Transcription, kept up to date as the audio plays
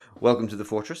Welcome to the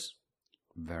Fortress.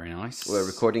 Very nice. We're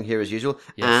recording here as usual,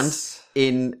 Yes.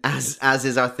 and as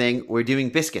is our thing, we're doing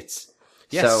biscuits.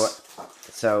 Yes.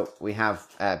 So we have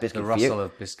biscuit The for you. rustle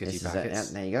of biscuity This is it,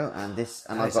 packets. yeah, there you go. And this,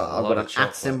 and That I've is a got lot an of at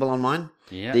chocolate. symbol on mine.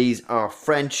 Yeah. These are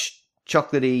French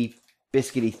chocolatey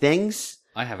biscuity things.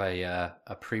 I have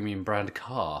a premium brand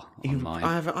car on mine.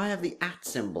 I have the at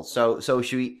symbol. So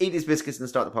should we eat these biscuits and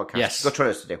start the podcast? Yes. We've got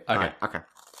trailers to do. Okay. All right, okay.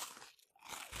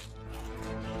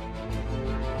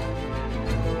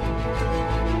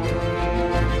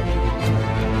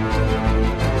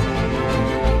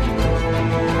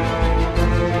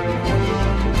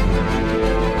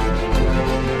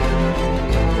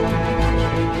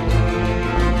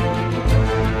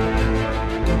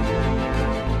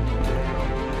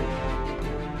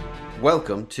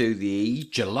 Welcome to the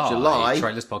July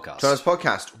Trailers Podcast. Trailers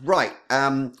Podcast. Right.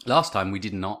 Last time we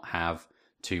did not have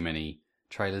too many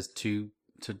trailers to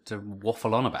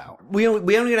waffle on about. We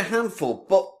only had a handful,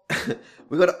 but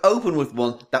we got to open with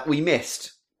one that we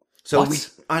missed. So What?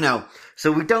 I know.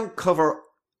 So we don't cover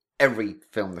every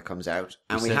film that comes out,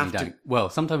 and we have certainly to. don't. Well,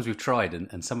 sometimes we've tried,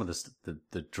 and some of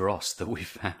the dross that we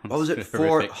found. What was it? is 4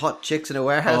 horrific. hot chicks in a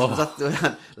warehouse. Oh. Was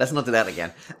that let's not do that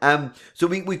again. So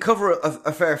we cover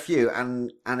a fair few,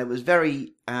 and it was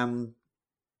very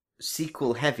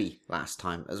sequel heavy last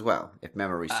time as well, if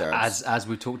memory serves. As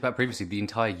we talked about previously, the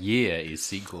entire year is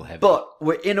sequel heavy. But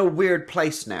we're in a weird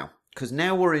place now, because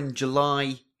now we're in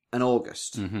July and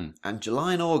August, and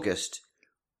July and August.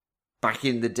 Back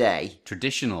in the day,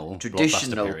 traditional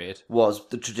blockbuster period. was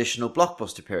the traditional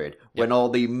blockbuster period when all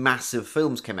the massive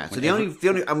films came out. So the only,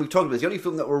 and we've talked about this, the only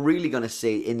film that we're really going to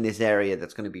see in this area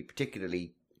that's going to be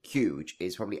particularly huge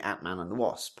is probably Ant-Man and the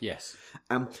Wasp. Yes.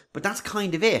 But that's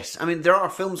kind of it. I mean, there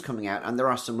are films coming out and there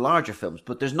are some larger films,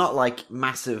 but there's not like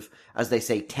massive, as they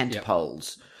say, tent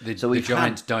poles. The we've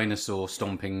giant dinosaur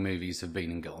stomping movies have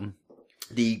been and gone.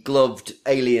 The gloved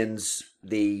aliens,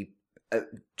 the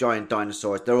giant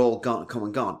dinosaurs, they're all come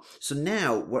and gone. So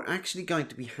now we're actually going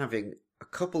to be having a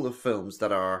couple of films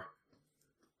that are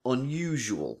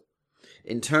unusual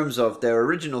in terms of their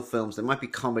original films. They might be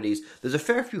comedies. There's a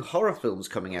fair few horror films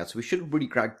coming out, so we should have really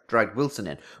dragged Wilson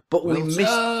in. But we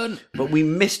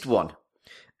missed one.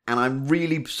 And I'm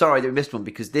really sorry that we missed one,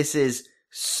 because this is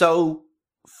so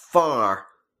far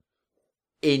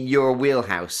in your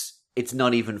wheelhouse. It's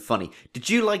not even funny. Did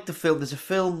you like the film? There's a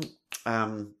film...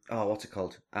 what's it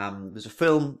called? There's a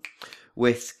film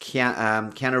with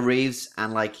Keanu Reeves,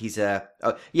 and like he's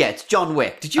it's John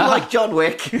Wick. Did you like John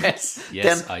Wick?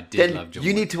 Yes, I did love John Wick.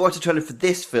 You need to watch the trailer for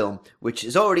this film, which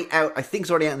is already out. I think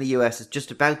it's already out in the US. It's just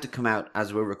about to come out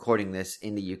as we're recording this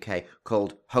in the UK,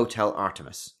 called Hotel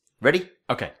Artemis. Ready?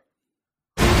 Okay.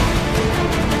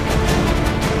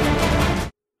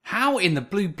 How in the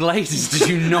blue blazes did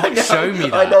you not show me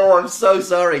that? I know, I'm so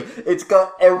sorry. It's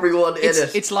got everyone in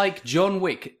it. It's like John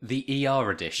Wick, the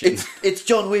ER edition. It's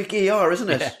John Wick ER, isn't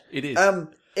it? Yeah, it is.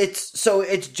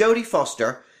 It's Jodie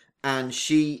Foster, and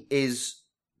she is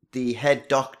the head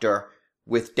doctor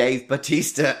with Dave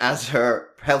Bautista as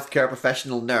her healthcare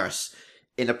professional nurse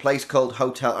in a place called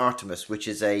Hotel Artemis, which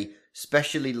is a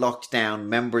specially locked down,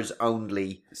 members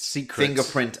only, Secret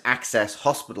fingerprint access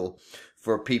hospital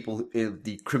for people in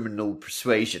the criminal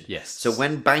persuasion. Yes. So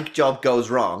when bank job goes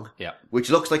wrong,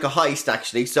 which looks like a heist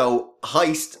actually, so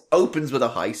heist opens with a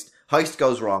heist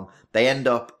goes wrong, they end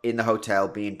up in the hotel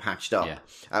being patched up. Yeah.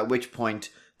 At which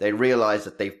point they realise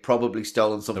that they've probably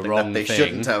stolen something that they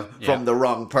shouldn't have from the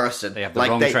wrong person. They have the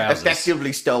wrong trousers.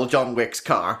 Effectively stole John Wick's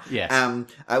car. Yes.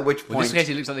 At which point... in this case,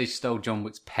 it looks like they stole John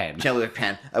Wick's pen.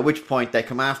 At which point they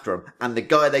come after him, and the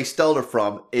guy they stole it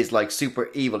from is like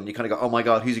super evil, and you kind of go, oh my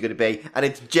god, who's he going to be? And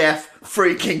it's Jeff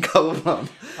freaking Goldblum.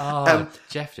 Oh,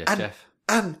 Jeff.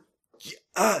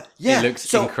 Yeah, it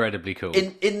looks incredibly cool.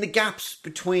 In the gaps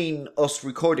between us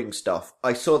recording stuff,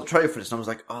 I saw the trailer for this and I was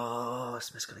like, oh,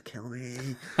 Smith's going to kill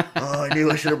me. Oh, I knew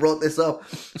I should have brought this up.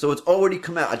 So it's already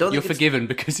come out. You're forgiven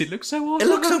because it looks so awesome. It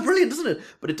looks so brilliant, doesn't it?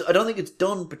 But I don't think it's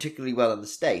done particularly well in the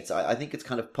States. I think it's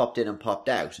kind of popped in and popped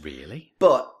out. Really?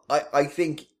 But I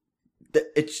think that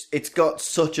it's got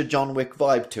such a John Wick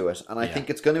vibe to it. And I think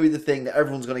it's going to be the thing that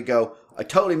everyone's going to go, I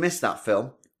totally missed that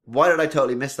film. Why did I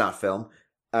totally miss that film?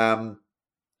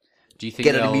 Do you think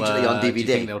get it immediately on DVD? Do you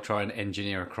think they'll try and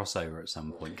engineer a crossover at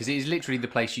some point? Because it is literally the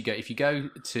place you go. If you go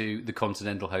to the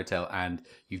Continental Hotel and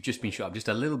you've just been shot up just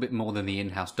a little bit more than the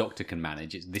in-house doctor can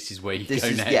manage, this is where you go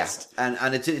next. Yeah,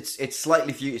 and it's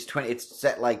slightly future. It's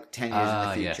set like 10 years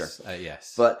in the future.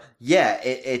 Yes. But yeah,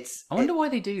 it's. I wonder why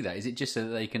they do that. Is it just so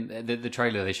that they can? The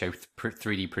trailer they show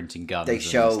 3D printing guns. They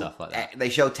show and stuff like that. They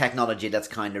show technology that's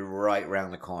kind of right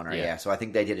round the corner. Yeah. So I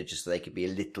think they did it just so they could be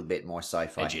a little bit more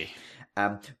sci-fi. Edgy.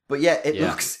 But yeah, it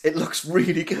Yeah. looks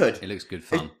really good. It looks good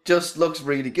fun. It just looks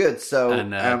really good. So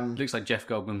And looks like Jeff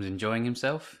Goldblum's enjoying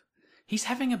himself. He's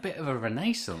having a bit of a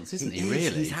renaissance, isn't he?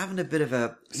 Really, he's having a bit of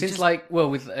a since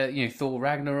with Thor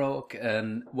Ragnarok,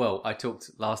 and I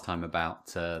talked last time about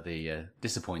the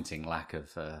disappointing lack of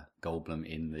Goldblum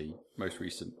in the most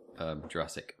recent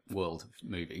Jurassic World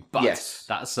movie. But Yes.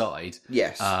 that aside,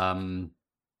 yes.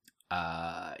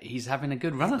 he's having a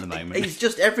good run at the moment. He's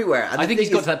just everywhere. And I the think he's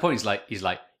thing got is, to that point. He's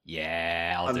like,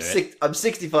 yeah, I'll do it. I'm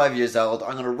 65 years old.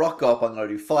 I'm going to rock up. I'm going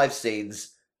to do 5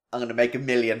 scenes. I'm going to make $1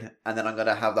 million, and then I'm going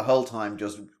to have the whole time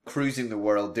just cruising the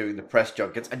world doing the press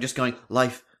junkets and just going,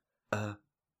 life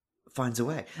finds a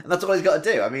way. And that's all he's got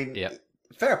to do. I mean,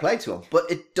 fair play to him. But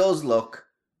it does look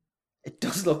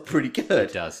pretty good.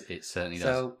 It does. It certainly does.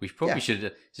 So, We probably should.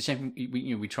 It's a shame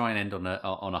we try and end on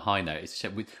a high note. It's a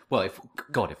shame.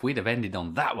 If we'd have ended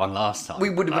on that one last time, we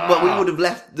would have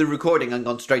left the recording and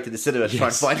gone straight to the cinema to try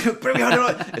and find it.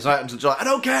 It's not until July. I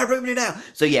don't care. Bring me now.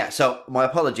 So so my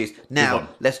apologies. Now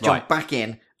let's jump back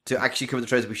in to actually cover the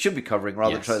trailers we should be covering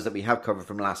rather than trailers that we have covered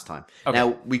from last time. Okay.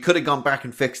 Now we could have gone back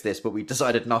and fixed this, but we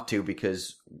decided not to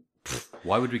because.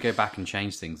 Why would we go back and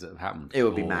change things that have happened? It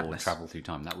would be madness. Or travel through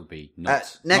time. That would be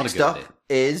not next a good up idea.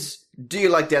 is, do you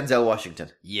like Denzel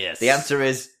Washington? Yes. The answer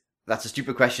is, that's a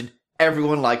stupid question.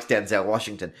 Everyone likes Denzel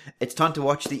Washington. It's time to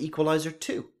watch The Equalizer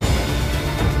 2.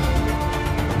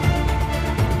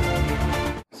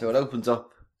 So it opens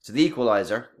up. So The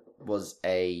Equalizer was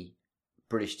a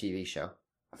British TV show.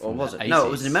 Or was it? 80s. No,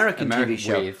 it was an American TV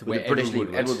show with a British lead,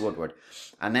 Edward Edward Woodward.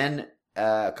 And then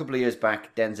a couple of years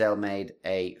back, Denzel made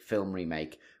a film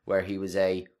remake where he was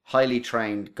a highly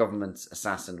trained government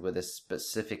assassin with a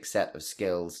specific set of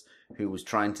skills who was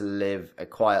trying to live a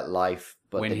quiet life,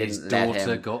 but when they his didn't let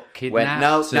daughter him. got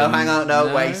kidnapped. Hang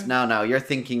on, wait, no, you're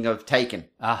thinking of Taken.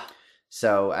 Ah,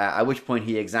 So, at which point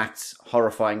he exacts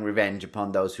horrifying revenge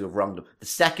upon those who have wronged him. The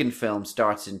second film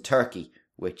starts in Turkey,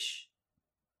 which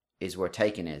is where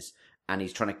Taken is, and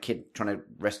he's trying to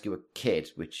rescue a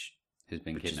kid, which who's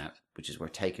been kidnapped. which is where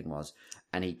Taken was,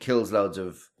 and he kills loads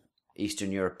of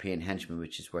Eastern European henchmen,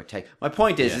 which is where Taken. My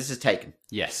point is, this is Taken,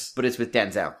 Yes, but it's with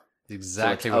Denzel.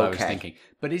 exactly So what it's I was okay. thinking.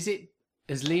 But is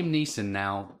Liam Neeson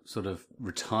now sort of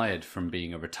retired from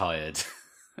being a retired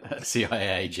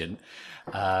CIA agent,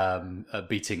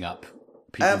 beating up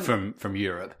people from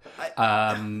Europe,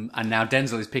 and now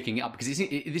Denzel is picking it up because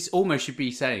this almost should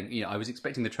be saying, I was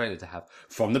expecting the trailer to have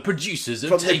from the producers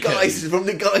of Taken, from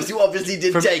the guys who obviously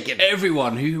did from Taken,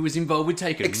 everyone who was involved with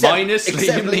Taken, except minus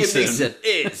Liam Neeson.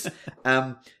 is.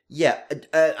 And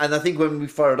I think when we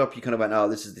fired up, you kind of went, "Oh,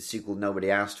 this is the sequel nobody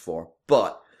asked for,"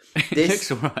 but. This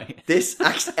looks alright. This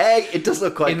actually, it does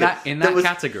look quite good. In that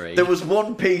category. There was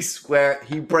one piece where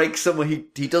he breaks someone.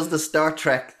 He does the Star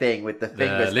Trek thing with the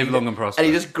fingers. Live long and prosper. And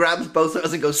he just grabs both of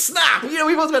us and goes snap.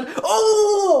 We both went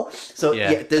oh. So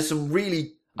there's some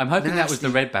really. I'm hoping that was the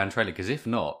nasty- Red Band trailer because if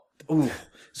not, Ooh.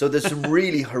 So there's some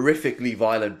really horrifically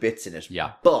violent bits in it.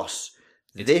 Yeah. But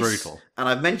it's brutal. And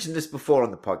I've mentioned this before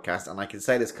on the podcast, and I can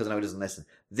say this because I know he doesn't listen.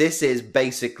 This is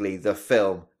basically the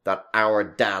film that our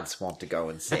dads want to go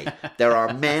and see. There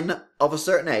are men of a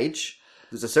certain age,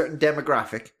 there's a certain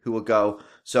demographic who will go,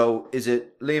 so is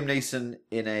it Liam Neeson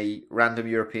in a random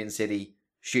European city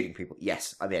shooting people?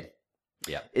 Yes, I'm in.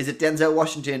 Yeah. Is it Denzel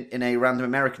Washington in a random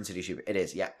American city shooting? It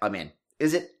is, yeah, I'm in.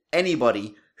 Is it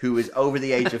anybody who is over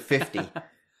the age of 50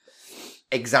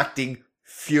 exacting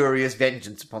furious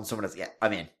vengeance upon someone else? Yeah,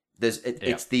 I'm in.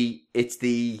 It's the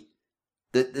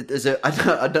there's a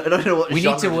I don't know what we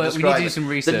need to work. We need to do some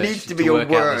research. There needs to be work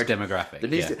a out word. this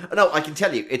demographic. No, I can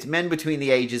tell you, it's men between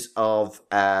the ages of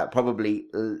probably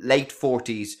late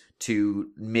 40s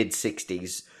to mid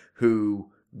 60s who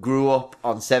grew up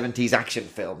on 70s action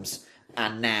films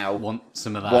and now want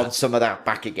some of that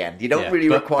back again. You don't really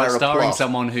require but starring a plot.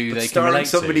 someone who they can starring relate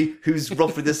somebody to. who's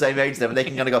roughly the same age as them, and they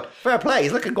can kind of go, fair play,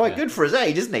 he's looking quite good for his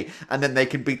age, isn't he? And then they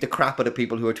can beat the crap out of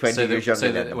people who are 20 years younger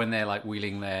than them. When they're like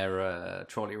wheeling their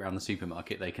trolley around the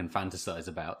supermarket, they can fantasize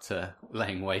about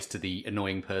laying waste to the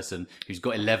annoying person who's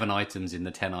got 11 items in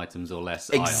the 10 items or less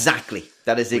Exactly. aisle.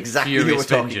 That is exactly what we're furious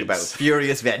talking vengeance. about.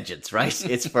 Furious vengeance, right?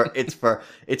 It's for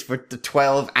the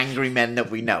 12 angry men that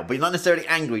we know. But you're not necessarily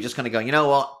angry, just kind of going, you know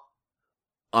what?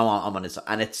 I'm on his side.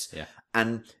 And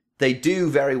and they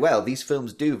do very well. These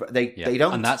films do. They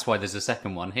don't. And that's why there's a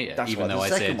second one here. That's even why though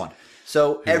there's I a second said one.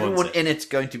 So everyone it? in it's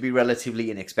going to be relatively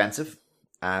inexpensive.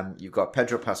 You've got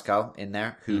Pedro Pascal in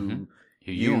there, who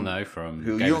you'll know from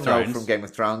Game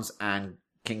of Thrones and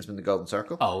Kingsman: The Golden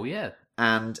Circle. Oh yeah,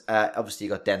 And obviously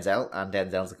you got Denzel, and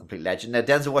Denzel's a complete legend. Now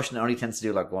Denzel Washington only tends to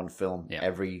do like one film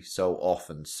every so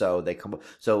often, so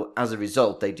so as a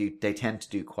result they tend to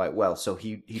do quite well. So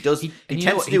he tends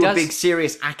to do a big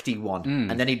serious acting one,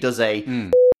 and then he does a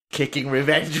kicking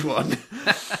revenge one.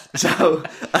 So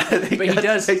I think but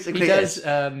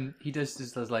he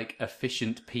does like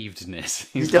efficient peevedness.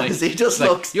 He does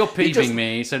look like, you're peeving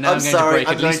me, so now I'm going sorry, to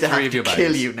break at least three of your bones.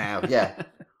 Kill you now. Yeah.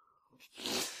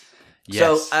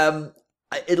 Yes. So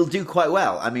it'll do quite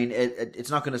well. I mean, it's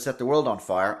not going to set the world on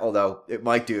fire, although it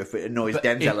might do if it annoys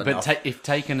Denzel enough. But if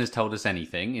Taken has told us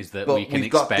anything, is that but we can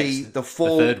expect the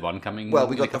third one coming. Well,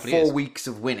 we got the 4 weeks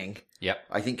of winning. Yep.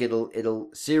 I think it'll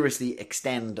seriously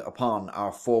extend upon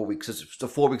our 4 weeks. So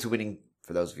 4 weeks of winning,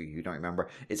 for those of you who don't remember,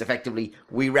 is effectively,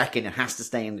 we reckon it has to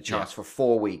stay in the charts for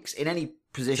 4 weeks in any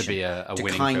position to be a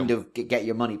winning kind film. of get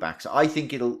your money back. So I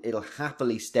think it'll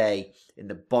happily stay in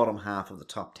the bottom half of the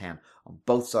top 10 on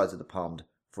both sides of the pond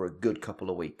for a good couple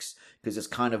of weeks, because it's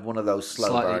kind of one of those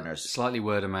slow burners. Slightly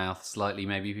word of mouth, slightly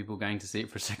maybe people going to see it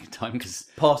for a second time because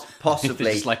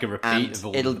possibly it's like a repeat of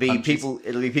all it'll the be punches.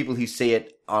 It'll be people who see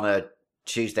it on a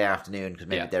Tuesday afternoon because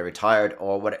maybe they're retired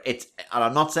or what. And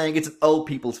I'm not saying it's an old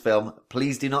people's film.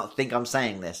 Please do not think I'm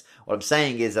saying this. What I'm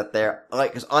saying is that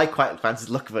because I quite fancy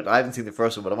the look of it. I haven't seen the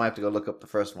first one, but I might have to go look up the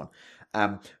first one.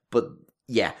 But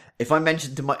yeah, if I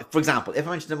mention to my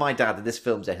dad that this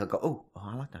film's there, he'll go, "Oh,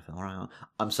 I like that film. All right,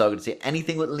 I'm so going to see it."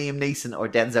 Anything with Liam Neeson or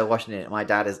Denzel Washington in it, my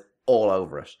dad is all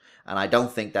over it, and I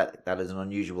don't think that is an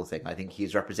unusual thing. I think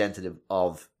he's representative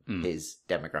of his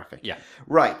demographic. Yeah.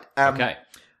 Right. Okay.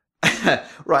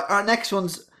 Right.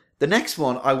 The next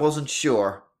one I wasn't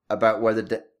sure about whether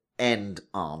to end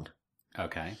on.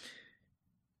 Okay.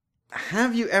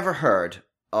 Have you ever heard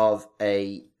of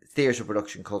a theatre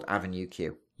production called Avenue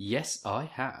Q? Yes, I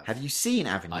have. Have you seen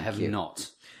Avenue Q? I have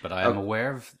not, but I am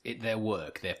aware of their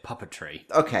work, their puppetry.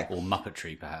 Okay. Or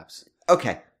muppetry, perhaps.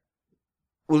 Okay.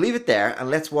 We'll leave it there and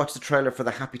let's watch the trailer for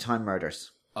the Happy Time Murders.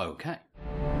 Okay.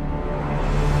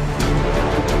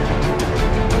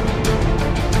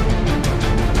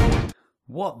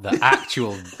 What the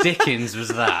actual dickens was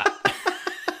that?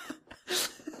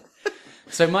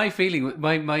 So my feeling,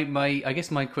 I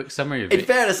guess my quick summary of it. In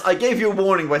fairness, I gave you a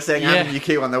warning by saying Avenue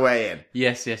Q on the way in.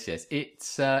 Yes.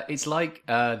 It's like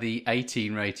the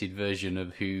 18-rated version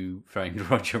of Who Framed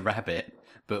Roger Rabbit,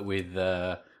 but with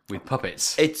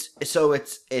puppets. It's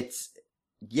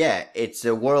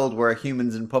a world where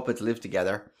humans and puppets live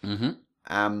together,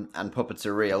 and puppets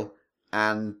are real,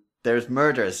 and there's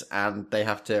murders, and they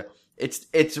have to.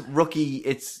 It's rookie.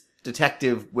 It's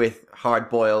detective with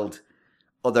hard-boiled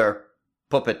other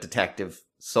puppet detective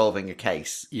solving a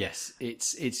case. Yes,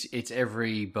 it's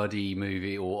every buddy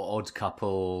movie or odd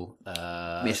couple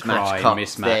mismatch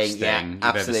thing you've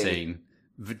ever seen.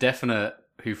 Definite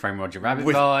Who Framed Roger Rabbit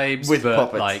vibes, with but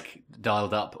puppets. like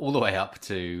dialed up all the way up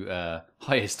to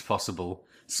highest possible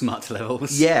smut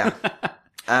levels. Yeah.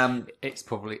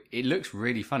 It looks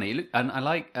really funny. And I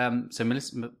like so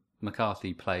Melissa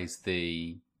McCarthy plays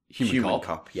the human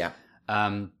cop. Yeah.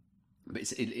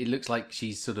 But it looks like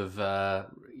she's sort of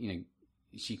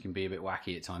she can be a bit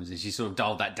wacky at times, and she's sort of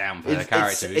dialed that down for her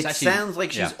character. It sounds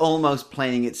like she's almost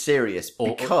playing it serious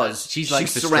because she's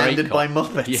surrounded by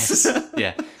Muppets. Yes,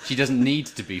 yeah. She doesn't need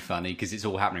to be funny because it's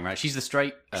all happening right. She's the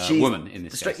straight woman in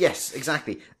this case. Yes,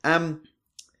 exactly. Yeah.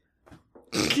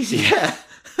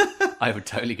 I would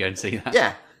totally go and see that.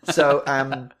 Yeah. So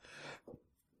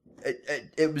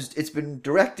it's been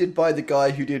directed by the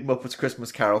guy who did Muppets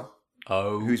Christmas Carol.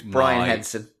 Who's Brian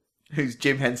Henson, who's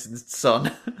Jim Henson's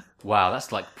son. Wow,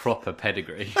 that's like proper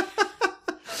pedigree.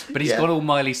 But he's got all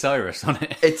Miley Cyrus on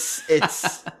it. It's the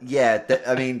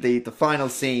final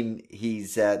scene.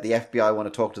 He's the FBI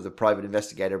want to talk to the private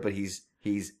investigator, but he's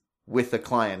with a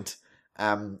client,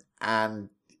 and I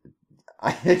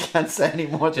can't say any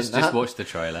more than that. Just watch the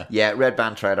trailer. Yeah, red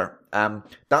band trailer.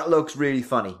 That looks really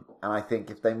funny. And I think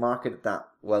if they market it that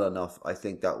well enough, I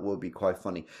think that will be quite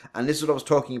funny. And this is what I was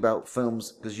talking about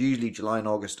films, because usually July and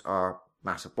August are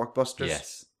massive blockbusters.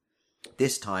 Yes.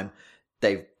 This time,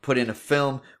 they've put in a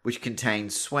film which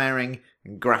contains swearing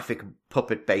and graphic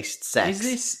puppet-based sex.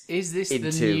 Is this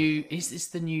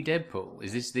the new Deadpool?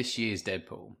 Is this year's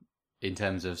Deadpool? In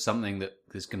terms of something that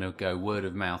is going to go word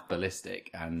of mouth ballistic,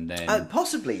 and then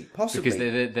possibly because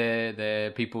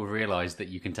they're people realise that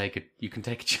you can take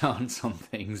a chance on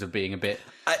things of being a bit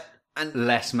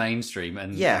less mainstream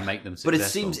and make them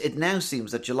successful. But it now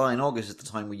seems that July and August is the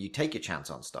time where you take a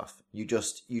chance on stuff. You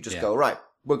just go, right,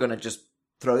 we're going to just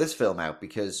throw this film out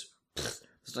because there's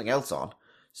nothing else on,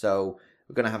 so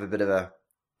we're going to have a bit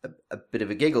of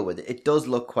a giggle with it. It does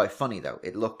look quite funny though.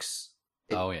 It looks.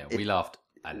 We laughed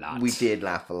a lot. We did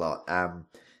laugh a lot.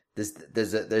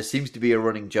 There seems to be a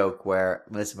running joke where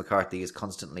Melissa McCarthy is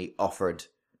constantly offered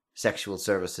sexual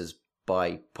services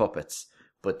by puppets,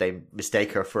 but they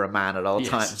mistake her for a man at all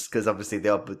times because obviously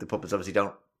the puppets obviously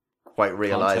don't quite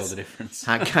realize, can't tell the difference.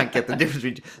 can't get the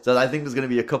difference. So I think there's going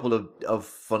to be a couple of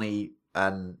funny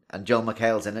and Joel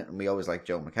McHale's in it, and we always like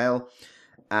Joel McHale.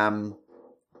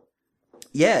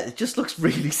 Yeah, it just looks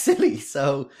really silly.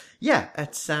 So yeah,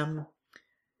 it's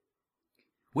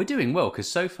We're doing well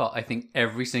because so far I think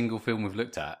every single film we've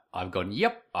looked at, I've gone,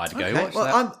 yep, I'd go watch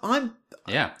that.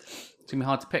 Yeah, it's gonna be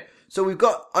hard to pick. So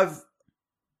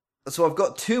I've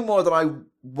got two more that I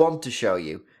want to show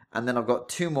you, and then I've got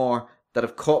two more that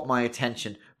have caught my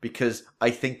attention because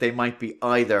I think they might be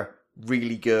either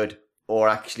really good or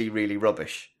actually really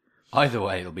rubbish. Either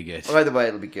way, it'll be good.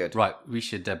 Right, we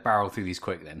should barrel through these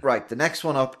quick then. Right, the next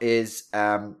one up is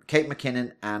Kate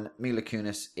McKinnon and Mila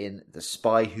Kunis in The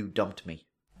Spy Who Dumped Me.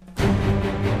 So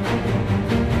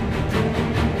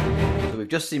we've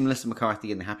just seen Melissa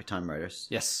McCarthy in The Happy Time Murders.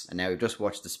 Yes. And now we've just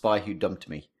watched The Spy Who Dumped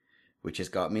Me, which has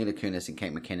got Mila Kunis and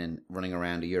Kate McKinnon running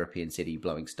around a European city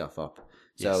blowing stuff up.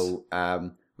 Yes. So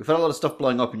we've had a lot of stuff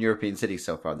blowing up in European cities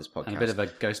so far this podcast. And a bit of a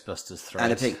Ghostbusters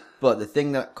thread. But the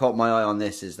thing that caught my eye on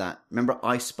this is that, remember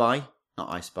I Spy? Not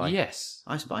I Spy. Yes.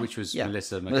 I Spy. Which was Yeah.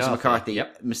 Melissa McCarthy. Melissa McCarthy,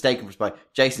 Yep. mistaken for Spy.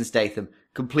 Jason Statham,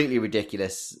 completely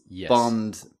ridiculous. Yes.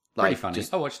 Bond. Pretty funny.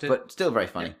 I watched it. But still very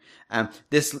funny.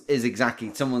 This is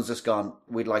exactly, someone's just gone,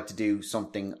 we'd like to do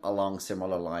something along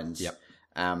similar lines. Yep.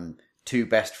 Two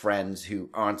best friends who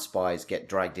aren't spies get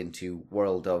dragged into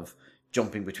world of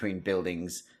jumping between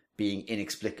buildings, being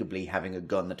inexplicably having a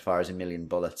gun that fires 1,000,000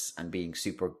 bullets, and being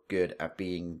super good at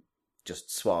being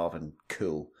just suave and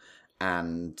cool.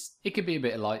 And it could be a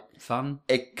bit of light fun.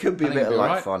 it could be a bit of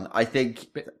light fun. I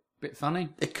think Bit funny.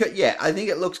 it could. Yeah, I think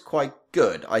it looks quite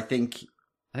good. I think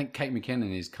Kate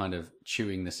McKinnon is kind of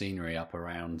chewing the scenery up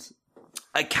around.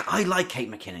 I like Kate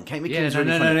McKinnon. Kate Yeah, McKinnon's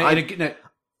really funny. no.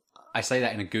 I say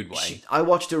that in a good way. I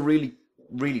watched a really,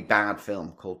 really bad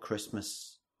film called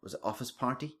Christmas. Was it Office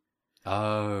Party?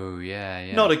 Oh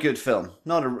yeah. Not a good film.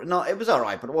 Not. It was all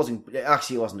right, but it wasn't.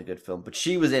 Actually, it wasn't a good film. But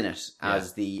she was in it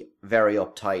as the very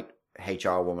uptight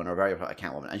HR woman or very uptight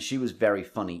account woman, and she was very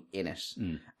funny in it.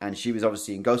 And she was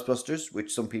obviously in Ghostbusters,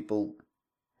 which some people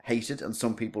hated and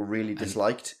some people really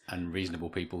disliked. And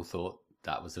reasonable people thought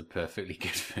that was a perfectly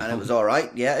good film. And it was all right.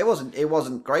 Yeah, it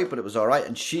wasn't great, but it was all right.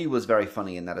 And she was very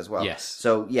funny in that as well. Yes.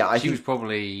 So yeah, she was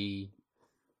probably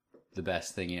the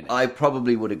best thing in it. I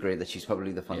probably would agree that she's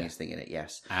probably the funniest thing in it.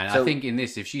 Yes. And I think in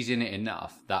this, if she's in it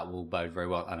enough, that will bode very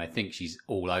well. And I think she's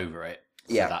all over it.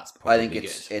 So yeah, that's probably I think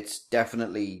it's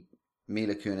definitely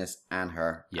Mila Kunis and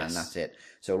her, Yes. and that's it.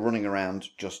 So running around,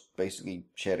 just basically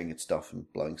sharing its stuff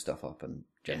and blowing stuff up, and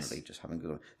generally just having a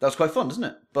good. That was quite fun, doesn't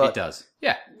it? But it does.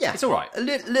 Yeah, yeah, it's all right. A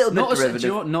little Not bit derivative. as, do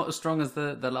you know what? Not as strong as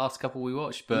the last couple we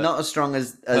watched, but not as strong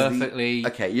as perfectly.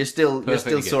 Okay, you're still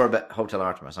good. sore about Hotel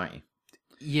Artemis, aren't you?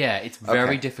 Yeah, it's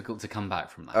very difficult to come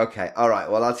back from that. Okay, all right.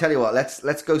 Well, I'll tell you what.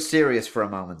 Let's go serious for a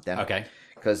moment then. Okay,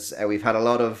 because we've had a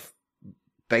lot of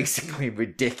basically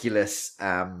ridiculous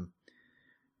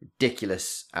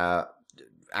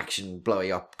action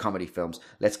blowy up comedy films.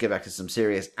 Let's get back to some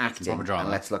serious acting, proper drama. And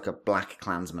let's look at Black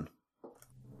Klansman.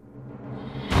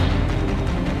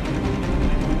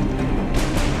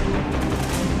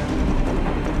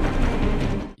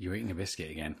 you're eating a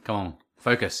biscuit again. Come on,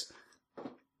 focus.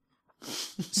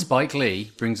 Spike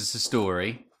Lee brings us a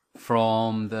story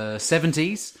from the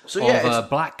 70s of a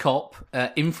black cop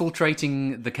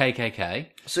infiltrating the KKK.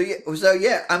 So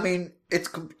yeah, I mean, and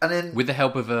then with the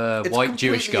help of a white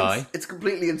Jewish guy. It's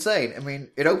completely insane. I mean,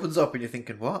 it opens up and you're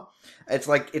thinking, what? It's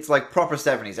like proper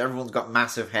 70s. Everyone's got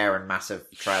massive hair and massive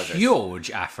trousers, huge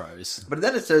afros. But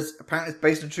then it says apparently it's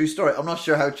based on a true story. I'm not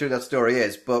sure how true that story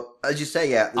is, but as you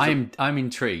say, yeah, I'm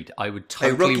intrigued. I would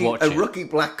totally watch it. A rookie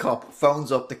black cop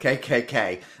phones up the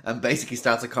KKK and basically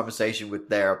starts a conversation with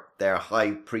their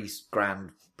high priest,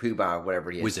 grand poobah,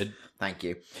 whatever he is. Wizard. Thank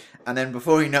you. And then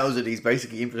before he knows it, he's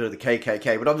basically infiltrated the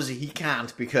KKK, but obviously he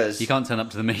can't because he can't turn up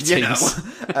to the meetings. You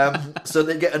know, so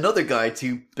they get another guy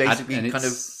to basically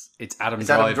It's Adam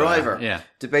Driver. Yeah.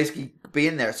 To basically be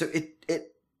in there. So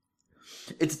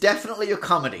it's definitely a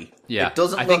comedy. Yeah. It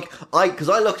doesn't because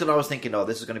I looked and I was thinking, oh,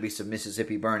 this is going to be some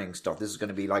Mississippi Burning stuff. This is going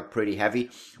to be like pretty heavy,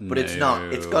 but it's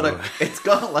not. It's got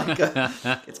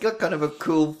kind of a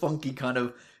cool, funky kind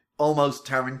of almost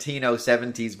Tarantino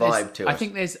 70s vibe to it. I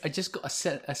think I just got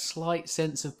a slight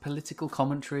sense of political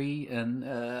commentary and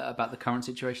about the current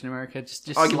situation in America.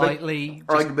 Just slightly,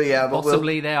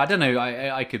 possibly there. I don't know.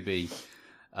 I could be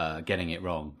getting it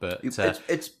wrong, but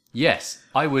it's yes,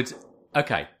 I would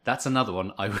Okay, that's another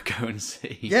one I would go and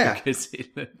see. Yeah. Because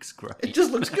it looks great. It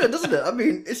just looks good, doesn't it? I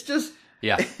mean, it's just...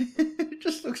 Yeah. It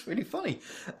just looks really funny.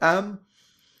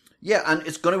 Yeah, and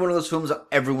it's going to be one of those films that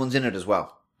everyone's in it as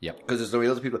well. Yep. Because there's going to be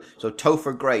lots of people. So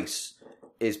Topher Grace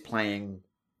is playing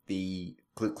the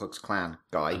Ku Klux Klan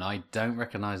guy. And I don't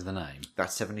recognise the name. That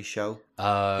 70s Show.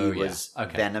 Oh, He was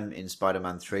Okay. Venom in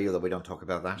Spider-Man 3, although we don't talk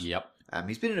about that. Yep.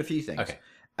 He's been in a few things. Okay.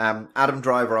 Adam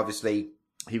Driver, obviously,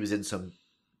 he was in some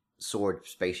sword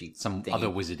spacey Some thingy, other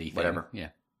wizardy thing. whatever. Yeah.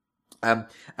 And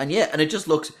it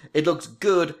looks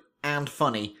good and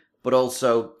funny, but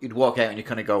also you'd walk out and you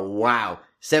kind of go, wow,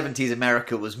 70s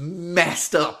America was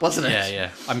messed up, wasn't it? Yeah.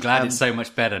 I'm glad it's so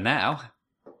much better now.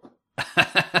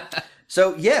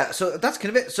 So that's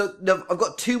kind of it. So no, I've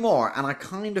got two more, and I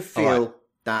kind of feel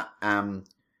that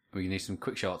We need some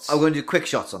quick shots. I'm going to do quick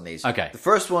shots on these. Okay. The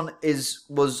first one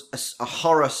was a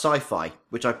horror sci-fi,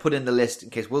 which I put in the list in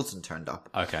case Wilson turned up.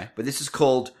 Okay. But this is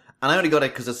called, and I only got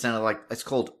it because it sounded like, it's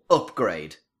called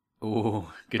Upgrade. Ooh,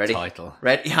 good Ready? title.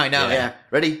 Ready? Yeah, I know, yeah.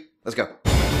 Ready? Let's go.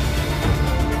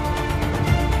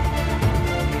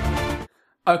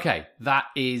 Okay, that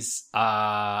is,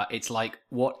 it's like,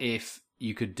 what if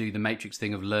you could do the Matrix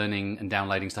thing of learning and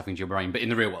downloading stuff into your brain, but in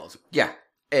the real world? Yeah.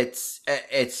 It's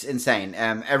insane.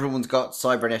 Everyone's got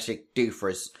cybernetic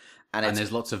doofers. And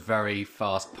there's lots of very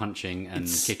fast punching and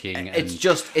kicking.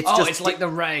 It's like the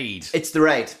Raid. It's the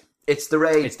Raid. It's the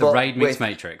Raid. It's the Raid meets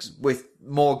Matrix. With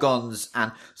more guns.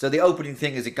 And so the opening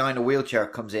thing is a guy in a wheelchair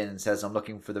comes in and says, I'm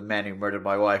looking for the men who murdered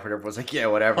my wife. And everyone's like, yeah,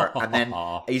 whatever. And then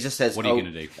he just says, what are you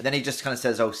going to do? And then he just kind of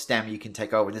says, oh, STEM, you can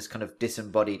take over. And this kind of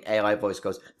disembodied AI voice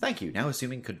goes, thank you. Now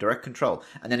assuming direct control.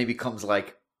 And then he becomes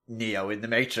like Neo in the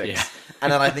Matrix. Yeah.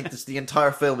 And then I think the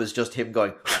entire film is just him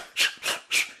going,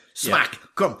 smack,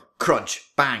 crunch,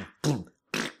 bang, boom.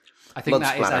 I think Blood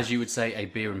that splatter. is, as you would say, a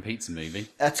beer and pizza movie.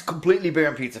 That's completely beer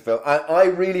and pizza film. I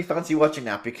really fancy watching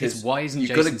that because Why isn't you've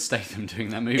Jason gotta- Statham doing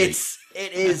that movie? It's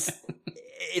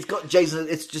got Jason.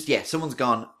 It's just, yeah, someone's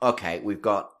gone, okay, we've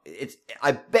got,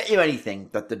 I bet you anything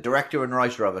that the director and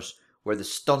writer of it were the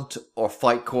stunt or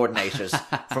fight coordinators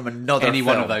from another Any film.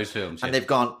 one of those films. And yeah. they've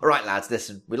gone, all right, lads,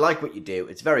 listen, we like what you do.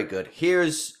 It's very good.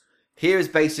 Here's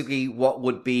basically what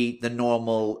would be the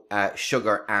normal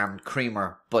sugar and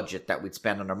creamer budget that we'd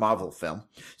spend on a Marvel film.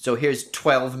 So here's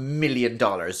 $12 million.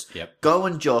 Yep. Go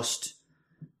and just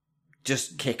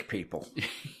kick people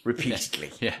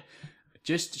repeatedly. Yeah.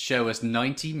 Just show us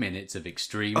 90 minutes of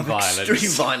extreme violence.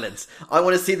 Extreme violence. I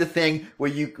want to see the thing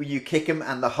where you kick him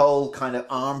and the whole kind of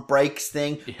arm breaks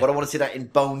thing, but I want to see that in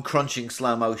bone crunching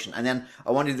slow motion. And then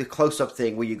I want to do the close up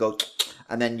thing where you go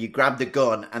and then you grab the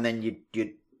gun and then you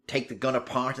take the gun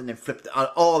apart and then flip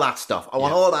all that stuff. I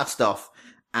want all that stuff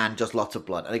and just lots of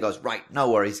blood. And he goes, right,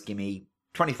 no worries, give me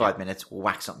 25 minutes, we'll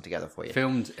whack something together for you.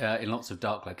 Filmed in lots of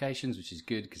dark locations, which is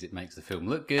good because it makes the film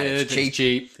look good. it's cheap. It's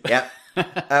cheap. Yeah.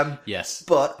 Yes.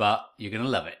 But you're going to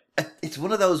love it. it's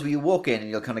one of those where you walk in and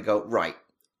you'll kind of go, right,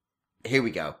 here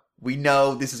we go. We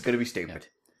know this is going to be stupid.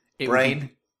 It Brain,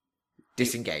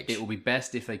 disengage. It will be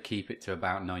best if they keep it to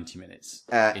about 90 minutes.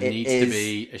 It needs is- to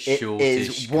be a It shortish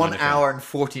is kind 1 of hour and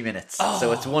 40 minutes.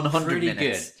 So it's 100 pretty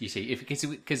minutes. good. You see,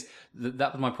 because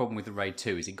that was my problem with the Raid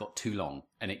 2 is it got too long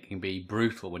and it can be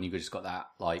brutal when you just got that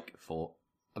like for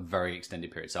a very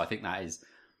extended period. So I think that is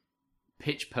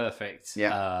pitch perfect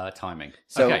timing.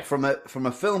 So okay. from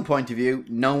a film point of view,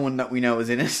 no one that we know is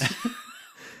in it.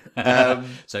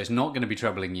 So it's not going to be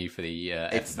troubling you for the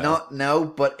It's FFL. not, no,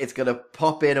 but it's going to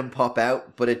pop in and pop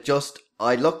out. But it just,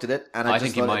 I looked at it and I just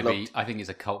think it thought might be. looked- I think it's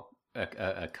a cult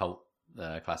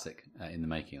classic in the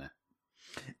making there.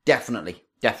 Definitely.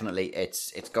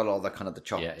 It's got all the kind of the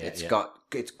chop. Yeah, it's yeah. got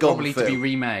gone Probably full. to be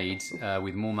remade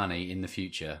with more money in the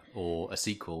future, or a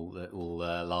sequel that will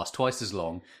last twice as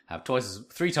long, have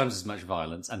three times as much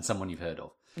violence, and someone you've heard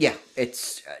of. Yeah,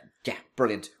 it's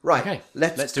brilliant. Right, Okay,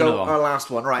 let's do another go one. our last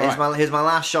one. Right, All here's my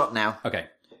last shot now. Okay.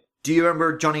 Do you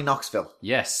remember Johnny Knoxville?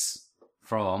 Yes,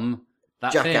 from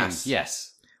that Jackass. thing.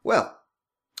 Yes. Well,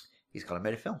 he's got a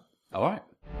made a film. All right.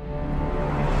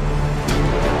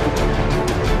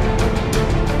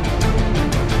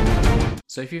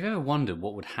 So if you've ever wondered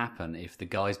what would happen if the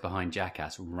guys behind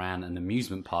Jackass ran an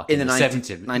amusement park in the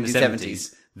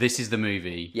 1970s, this is the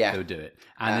movie that would do it.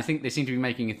 And I think they seem to be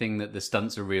making a thing that the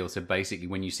stunts are real. So basically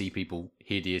when you see people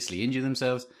hideously injure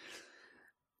themselves,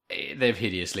 they've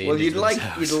hideously injured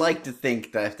themselves. You'd like to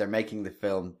think that if they're making the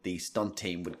film, the stunt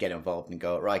team would get involved and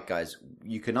go, right guys,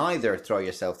 you can either throw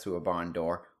yourself through a barn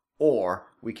door or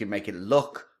we can make it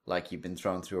look like you've been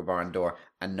thrown through a barn door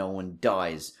and no one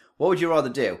dies. What would you rather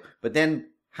do? But then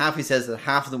half he says that,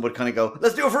 half of them would kind of go,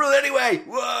 let's do it for real anyway!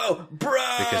 Whoa,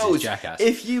 bros! Because it's Jackass.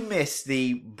 If you miss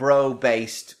the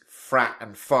bro-based frat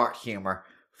and fart humour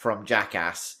from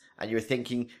Jackass, and you're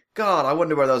thinking, God, I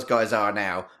wonder where those guys are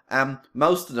now.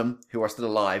 Most of them, who are still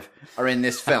alive, are in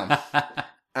this film.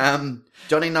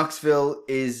 Johnny Knoxville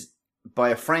is,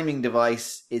 by a framing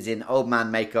device, is in old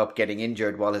man makeup, getting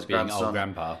injured while his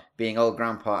grandson... being old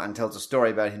grandpa, and tells a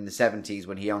story about him in the 70s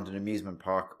when he owned an amusement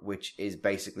park, which is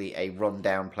basically a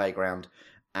run-down playground.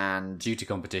 And due to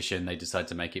competition, they decide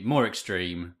to make it more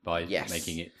extreme by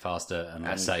making it faster and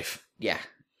less safe. Yeah.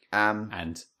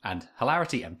 And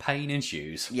hilarity and pain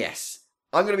ensues. Yes.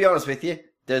 I'm going to be honest with you.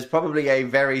 There's probably a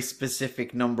very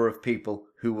specific number of people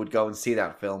who would go and see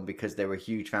that film because they were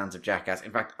huge fans of Jackass.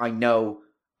 In fact, I know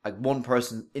one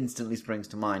person instantly springs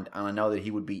to mind, and I know that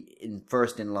he would be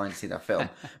first in line to see that film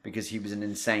because he was an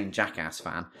insane Jackass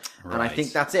fan. Right. And I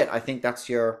think that's it. I think that's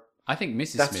your... I think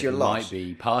Mrs. Smith might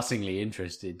be passingly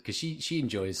interested because she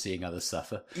enjoys seeing others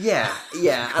suffer. Yeah.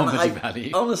 Comedy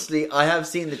value. Honestly, I have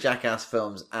seen the Jackass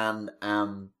films, and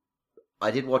I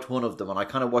did watch one of them, and I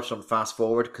kind of watched on fast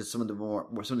forward because some of the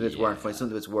bits weren't funny, some of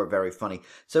the bits were very funny.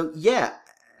 So yeah.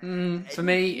 For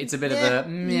me, it's a bit of a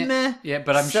meh. Yeah,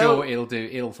 but I'm sure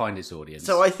it'll find its audience.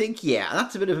 So I think,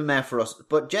 that's a bit of a meh for us.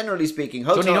 But generally speaking,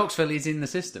 Johnny Knoxville is in the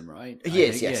system, right?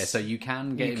 Yes. Yeah, so you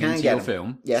can get him into your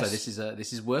film. Yes. So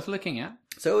this is worth looking at.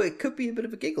 So it could be a bit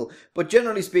of a giggle. But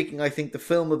generally speaking, I think the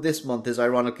film of this month is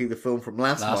ironically the film from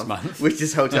last month, which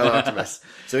is Hotel Artemis.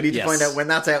 So we need to find out when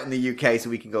that's out in the UK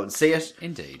so we can go and see it.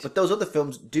 Indeed. But those other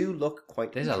films do look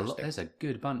quite interesting. There's a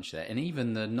good bunch there. And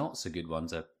even the not so good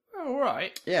ones are all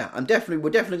right. Yeah, we're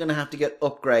definitely going to have to get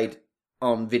Upgrade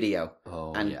on video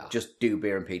just do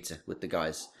Beer and Pizza with the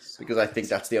guys. Because I think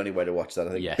that's the only way to watch that.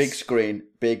 I think big screen,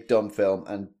 big dumb film,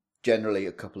 and generally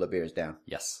a couple of beers down.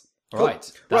 Yes. Cool.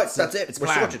 Right. That's it. We're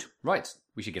sorted. Right.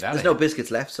 We should get out There's of here. no biscuits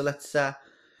left, so let's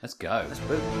go. Let's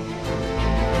move.